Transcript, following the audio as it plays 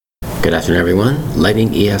Good afternoon, everyone.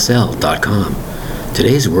 LightningESL.com.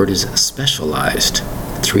 Today's word is specialized.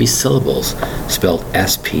 3 syllables, spelled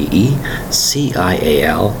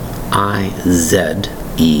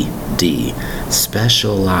S-P-E-C-I-A-L-I-Z-E-D.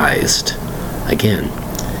 Specialized. Again,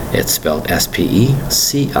 it's spelled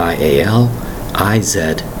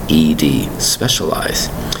S-P-E-C-I-A-L-I-Z-E-D.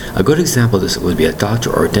 Specialized. A good example of this would be a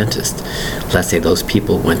doctor or a dentist. Let's say those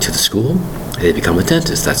people went to the school, they become a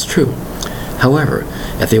dentist. That's true. However,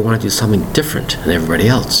 if they want to do something different than everybody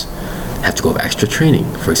else, they have to go over extra training.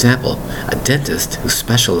 For example, a dentist who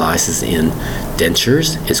specializes in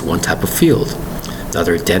dentures is one type of field.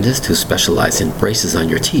 Another dentist who specializes in braces on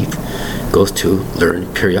your teeth goes to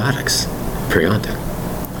learn periodic.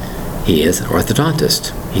 He is an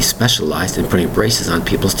orthodontist. He specialized in putting braces on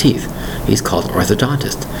people's teeth. He's called an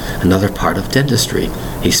orthodontist. Another part of dentistry,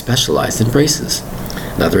 he specialized in braces.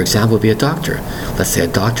 Another example would be a doctor. Let's say a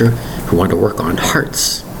doctor who wanted to work on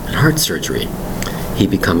hearts and heart surgery. He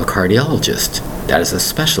became a cardiologist. That is a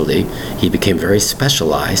specialty. He became very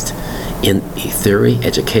specialized in theory,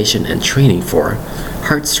 education, and training for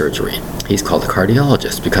heart surgery. He's called a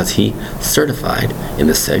cardiologist because he certified in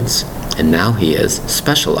the sense, and now he is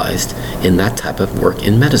specialized in that type of work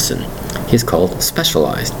in medicine. He's called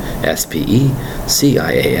specialized.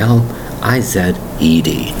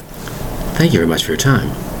 S-P-E-C-I-A-L-I-Z-E-D. Thank you very much for your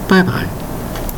time. Bye-bye.